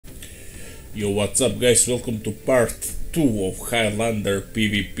Yo, what's up guys, welcome to part 2 of Highlander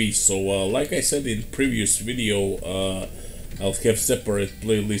PvP. So like I said in previous video, I'll have separate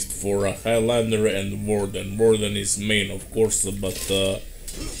playlist for Highlander and Warden. Warden is main of course, but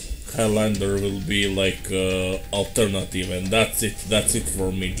Highlander will be like alternative, and that's it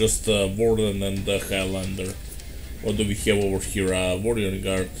for me, just Warden and Highlander. What do we have over here? Warrior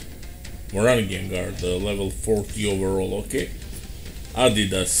Guard, Morangian Guard, level 40 overall, okay.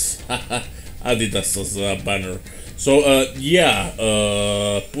 Adidas, Adidas as a banner. So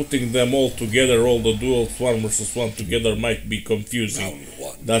putting them all together, all the duels 1 versus 1 together might be confusing.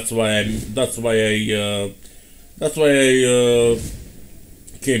 That's why I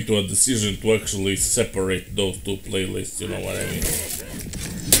came to a decision to actually separate those two playlists. You know what I mean?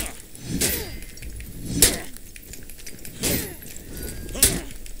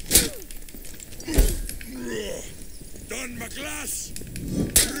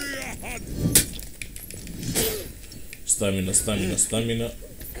 Stamina.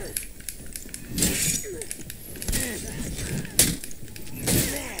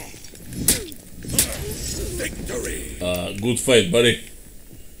 Victory. Good fight, buddy.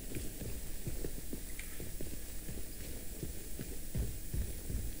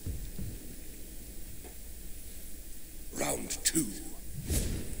 Round 2.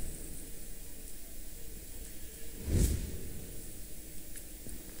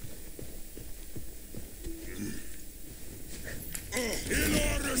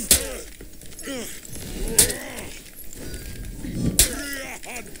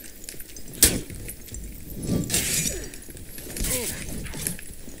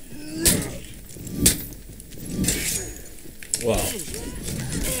 Wow.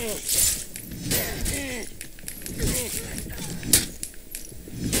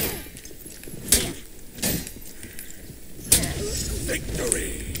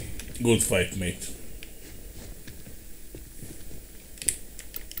 Victory. Good fight, mate.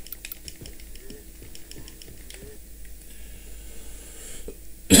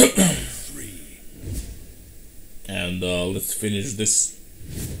 And let's finish this.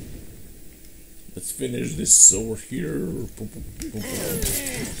 Let's finish this over here.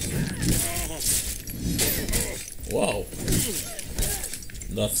 Wow.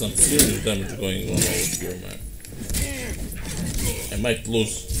 That's some serious damage going on over here, man. I might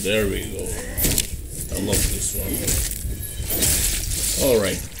lose. There we go. I love this one.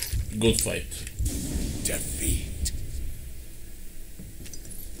 Alright. Good fight. Defeat.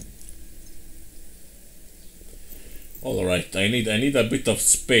 Alright, I need a bit of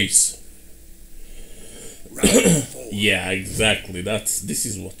space. Yeah, exactly. This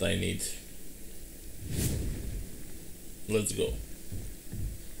is what I need. Let's go.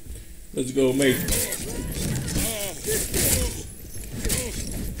 Let's go, mate.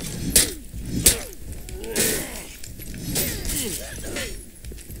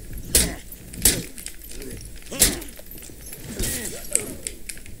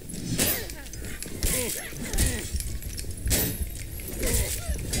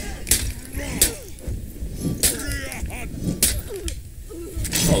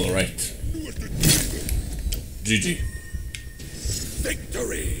 Alright. GG.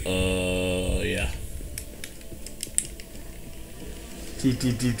 Victory. Yeah.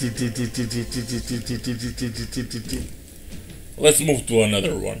 Let's move to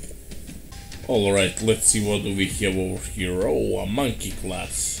another one. Alright, let's see what do we have over here. Oh, a monkey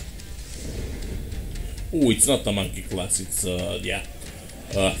class. Oh, it's not a monkey class, it's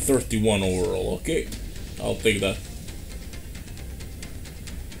 31 overall, okay. I'll take that.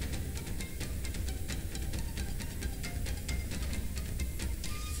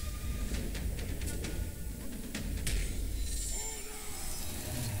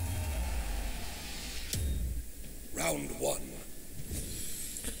 Round 1.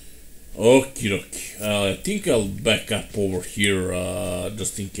 Okie dokie. I think I'll back up over here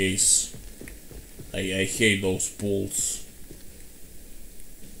just in case. I hate those pulls.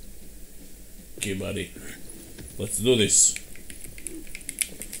 Okay, buddy. Let's do this.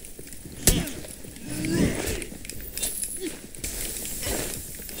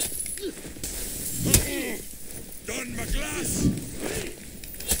 Done my glass.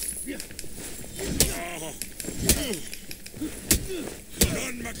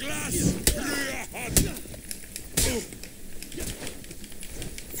 Done my glass.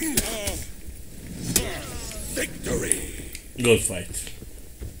 Victory. Good fight.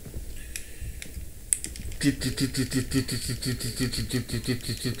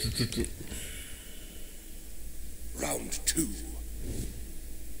 Round 2.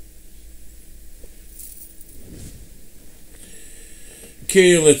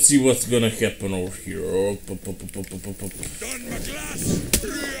 Okay, let's see what's gonna happen over here. Oh, Done my glass.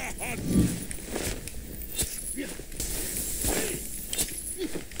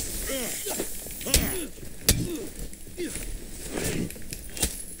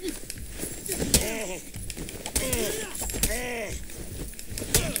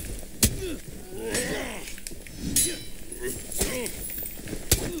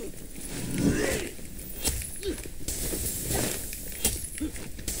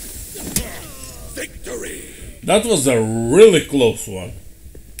 Victory. That was a really close one.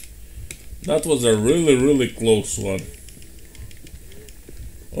 That was a really close one.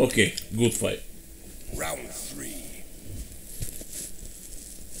 Okay, good fight. Round 3.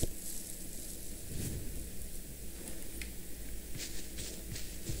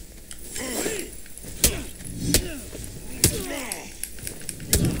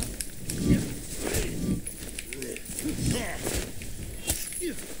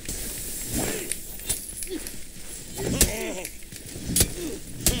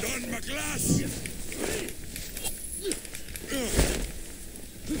 Done my glass.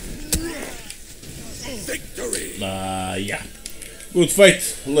 Victory. Yeah, good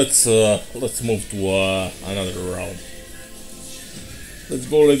fight. Let's move to another round. Let's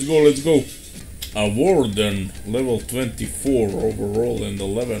go. A Warden, level 24 overall and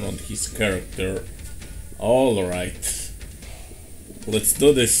 11 on his character. Alright, let's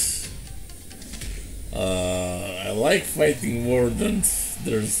do this. I like fighting Wardens.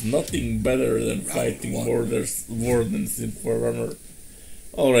 There's nothing better than fighting Wardens in For Honor.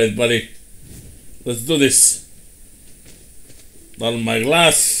 Alright, buddy. Let's do this. On my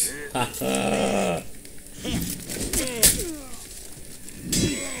glass. Haha.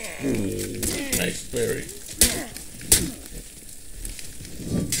 Nice parry.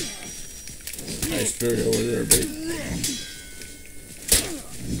 Nice parry over there, babe.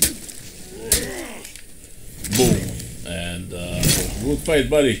 Boom. And good fight,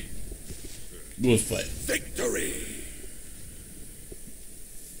 buddy. Good fight. Victory.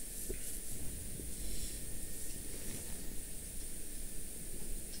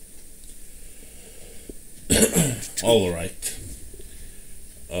 All right.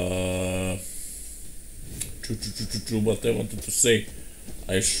 What I wanted to say,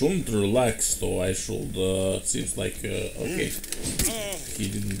 I shouldn't relax though. I should. Seems like okay. He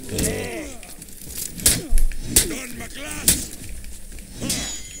didn't. Done my glass.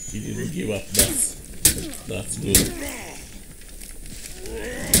 He didn't give up. That's good.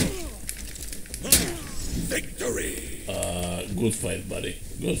 Victory. Good fight, buddy.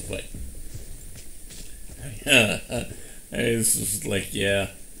 Good fight. It's just like,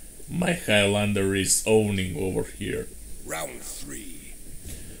 yeah, my Highlander is owning over here. Round 3.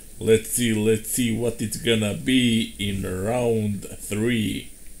 Let's see what it's gonna be in round 3.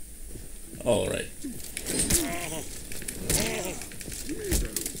 Alright.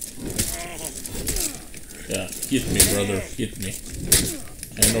 Yeah, hit me, brother, hit me.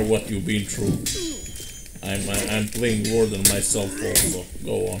 I know what you've been through. I'm playing Warden myself also.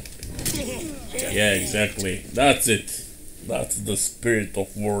 Go on. Yeah, exactly. That's it. That's the spirit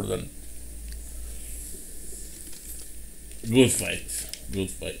of Warden. Good fight.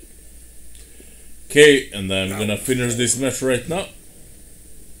 Good fight. Okay, and I'm gonna finish this match right now.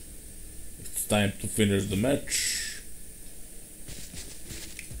 It's time to finish the match.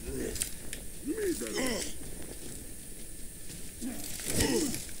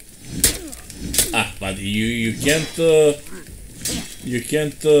 Ah, but you can't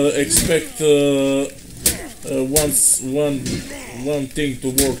expect one thing to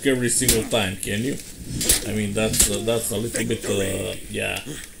work every single time, can you? I mean, that's a little bit yeah.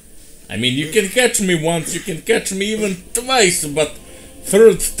 I mean, you can catch me once, you can catch me even twice, but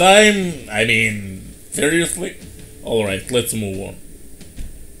third time, I mean, seriously? All right, let's move on.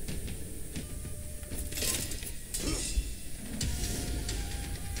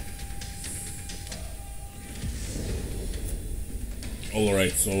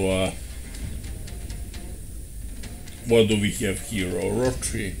 Alright, so what do we have here?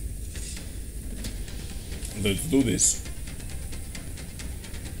 Orochi. Let's do this.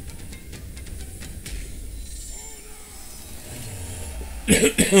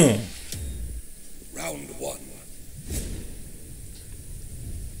 Round 1.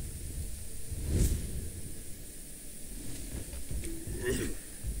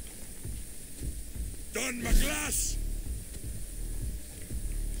 Done my glass.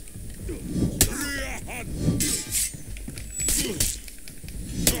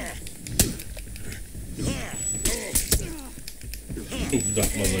 Ooh, that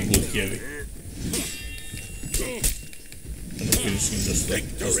was a good heavy. Gonna finish just like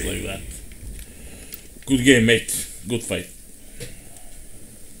that. Good game, mate. Good fight.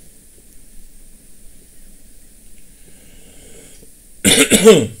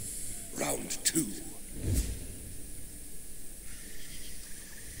 Round 2.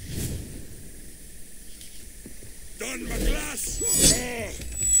 Done my glass.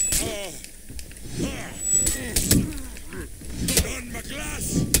 Done my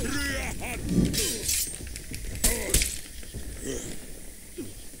glass.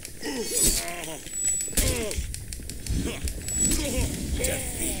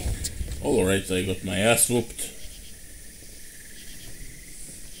 Alright, I got my ass whooped.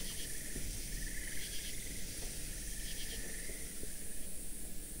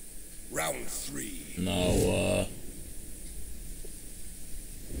 Round 3. Now, wow.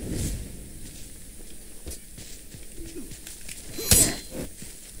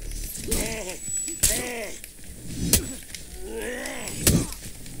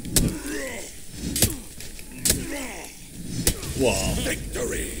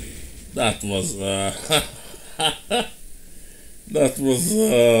 Victory. That was, that was,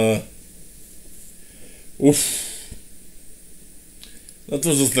 oof. That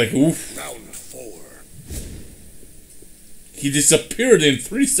was just like, oof. Round 4. He disappeared in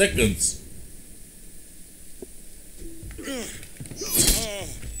 3 seconds.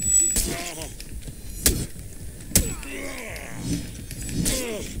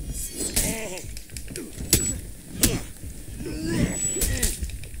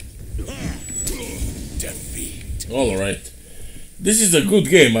 Defeat. Alright. This is a good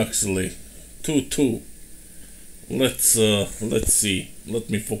game actually. 2-2. Let's see. Let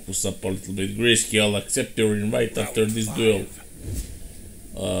me focus up a little bit. Graysky, I'll accept your invite after this duel.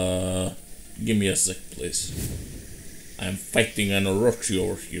 Give me a sec, please. I'm fighting an Orochi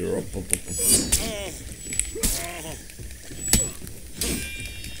over here. Up.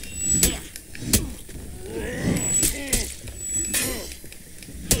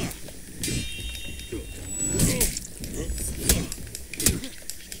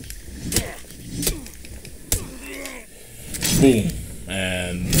 Boom.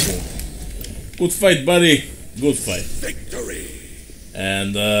 And boom. Good fight, buddy. Good fight. Victory.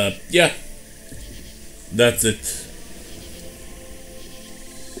 And yeah. That's it.